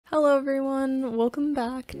Hello everyone, welcome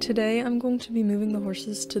back. Today I'm going to be moving the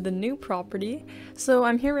horses to the new property. So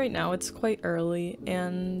I'm here right now, it's quite early,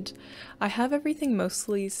 and I have everything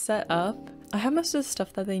mostly set up. I have most of the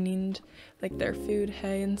stuff that they need, like their food,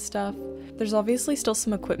 hay, and stuff. There's obviously still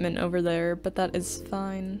some equipment over there, but that is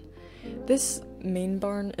fine. This main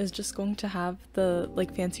barn is just going to have the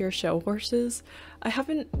fancier show horses. I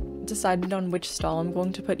haven't decided on which stall I'm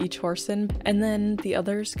going to put each horse in, and then the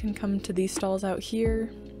others can come to these stalls out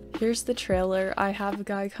here. Here's the trailer. I have a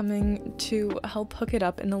guy coming to help hook it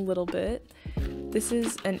up in a little bit. This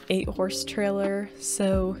is an 8-horse trailer,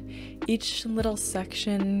 so each little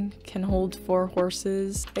section can hold 4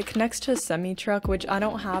 horses. It connects to a semi-truck, which I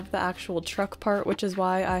don't have the actual truck part, which is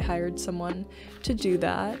why I hired someone to do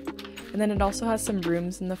that. And then it also has some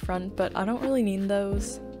rooms in the front, but I don't really need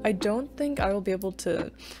those. I don't think I will be able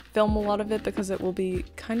to film a lot of it because it will be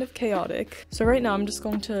kind of chaotic. So right now I'm just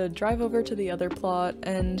going to drive over to the other plot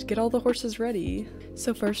and get all the horses ready.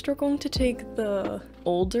 So first we're going to take the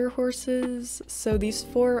older horses. So these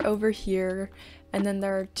 4 over here, and then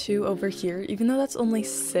there are 2 over here. Even though that's only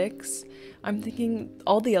 6, I'm thinking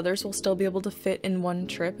all the others will still be able to fit in one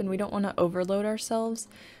trip and we don't want to overload ourselves.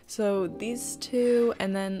 So these 2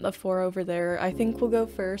 and then the 4 over there I think will go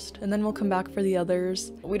first, and then we'll come back for the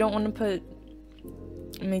others. We don't want to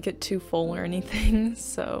make it too full or anything,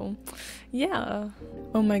 so yeah.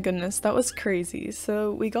 Oh my goodness, that was crazy.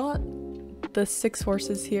 So we got the 6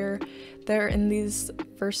 horses here. They're in these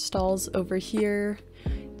first stalls over here.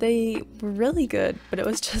 They were really good, but it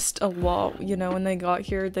was just a lot, you know. When they got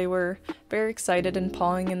here they were very excited and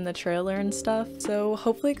pawing in the trailer and stuff, so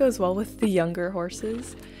hopefully it goes well with the younger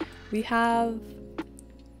horses. We have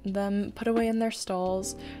them put away in their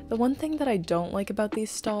stalls. The one thing that I don't like about these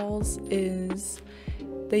stalls is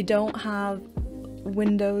they don't have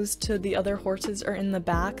windows to the other horses or in the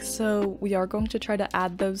back, so we are going to try to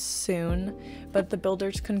add those soon, but the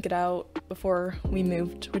builders couldn't get out before we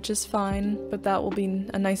moved, which is fine, but that will be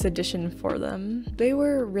a nice addition for them. They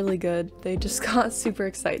were really good, they just got super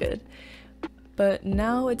excited. But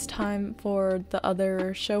now it's time for the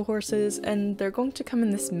other show horses, and they're going to come in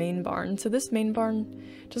this main barn. So this main barn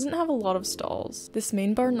doesn't have a lot of stalls. This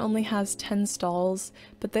main barn only has 10 stalls,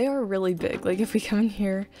 but they are really big. Like if we come in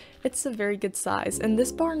here, it's a very good size. And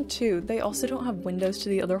this barn too, they also don't have windows to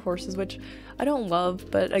the other horses, which I don't love,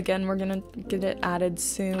 but again, we're gonna get it added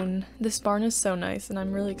soon. This barn is so nice and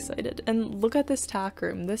I'm really excited. And look at this tack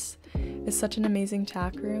room. This is such an amazing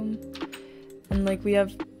tack room. And like we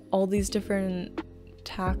have all these different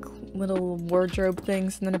tack little wardrobe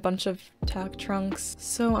things and then a bunch of tack trunks.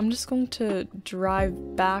 So I'm just going to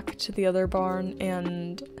drive back to the other barn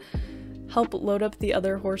and help load up the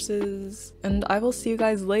other horses, and I will see you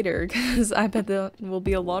guys later because I bet that will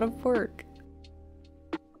be a lot of work.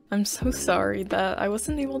 I'm so sorry that I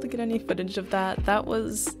wasn't able to get any footage of that. That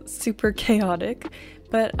was super chaotic,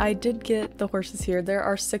 but I did get the horses here. There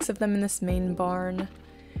are 6 of them in this main barn.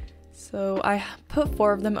 So I put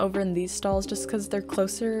 4 of them over in these stalls just because they're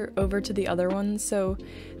closer over to the other ones. So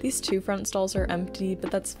these 2 front stalls are empty, but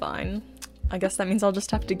that's fine. I guess that means I'll just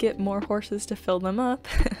have to get more horses to fill them up.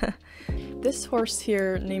 This horse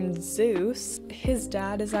here named Zeus, his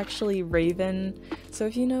dad is actually Raven. So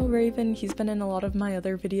if you know Raven, he's been in a lot of my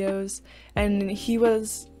other videos, and he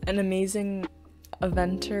was an amazing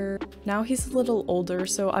eventer. Now he's a little older,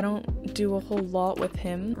 so I don't do a whole lot with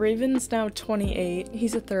him. Raven's now 28,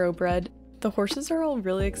 he's a thoroughbred. The horses are all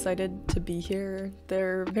really excited to be here.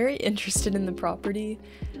 They're very interested in the property.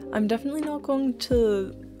 I'm definitely not going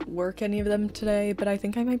to work any of them today, but I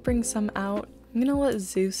think I might bring some out. I'm gonna let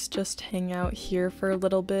Zeus just hang out here for a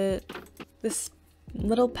little bit. This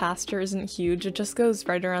little pasture isn't huge, it just goes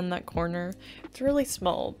right around that corner. It's really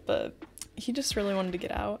small, but he just really wanted to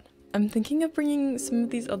get out. I'm thinking of bringing some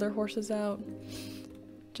of these other horses out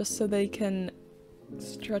just so they can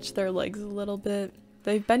stretch their legs a little bit.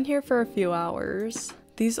 They've been here for a few hours.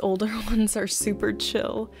 These older ones are super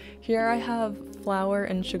chill. Here I have Flower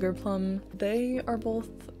and Sugar Plum. They are both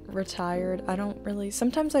retired.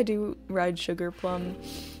 Sometimes I do ride Sugar Plum,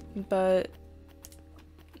 but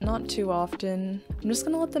not too often. I'm just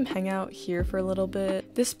gonna let them hang out here for a little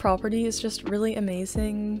bit. This property is just really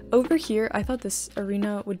amazing. Over here, I thought this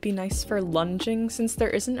arena would be nice for lunging since there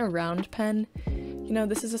isn't a round pen. You know,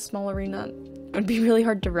 this is a small arena. It would be really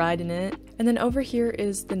hard to ride in it. And then over here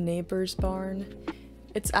is the neighbor's barn.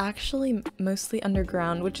 It's actually mostly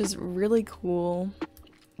underground, which is really cool.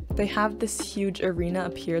 They have this huge arena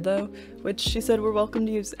up here though, which she said we're welcome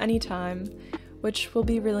to use anytime, which will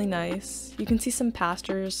be really nice. You can see some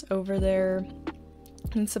pastures over there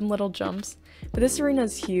and some little jumps, but this arena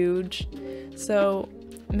is huge, so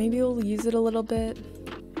maybe we'll use it a little bit.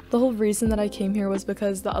 The whole reason that I came here was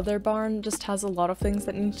because the other barn just has a lot of things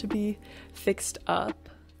that need to be fixed up.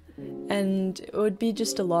 And it would be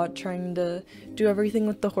just a lot trying to do everything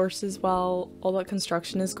with the horses while all that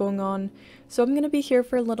construction is going on. So I'm gonna be here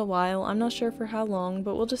for a little while. I'm not sure for how long,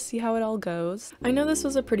 but we'll just see how it all goes. I know this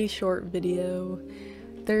was a pretty short video.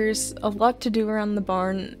 There's a lot to do around the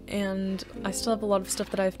barn, and I still have a lot of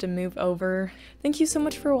stuff that I have to move over. Thank you so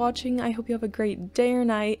much for watching. I hope you have a great day or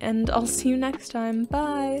night, and I'll see you next time.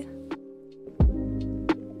 Bye!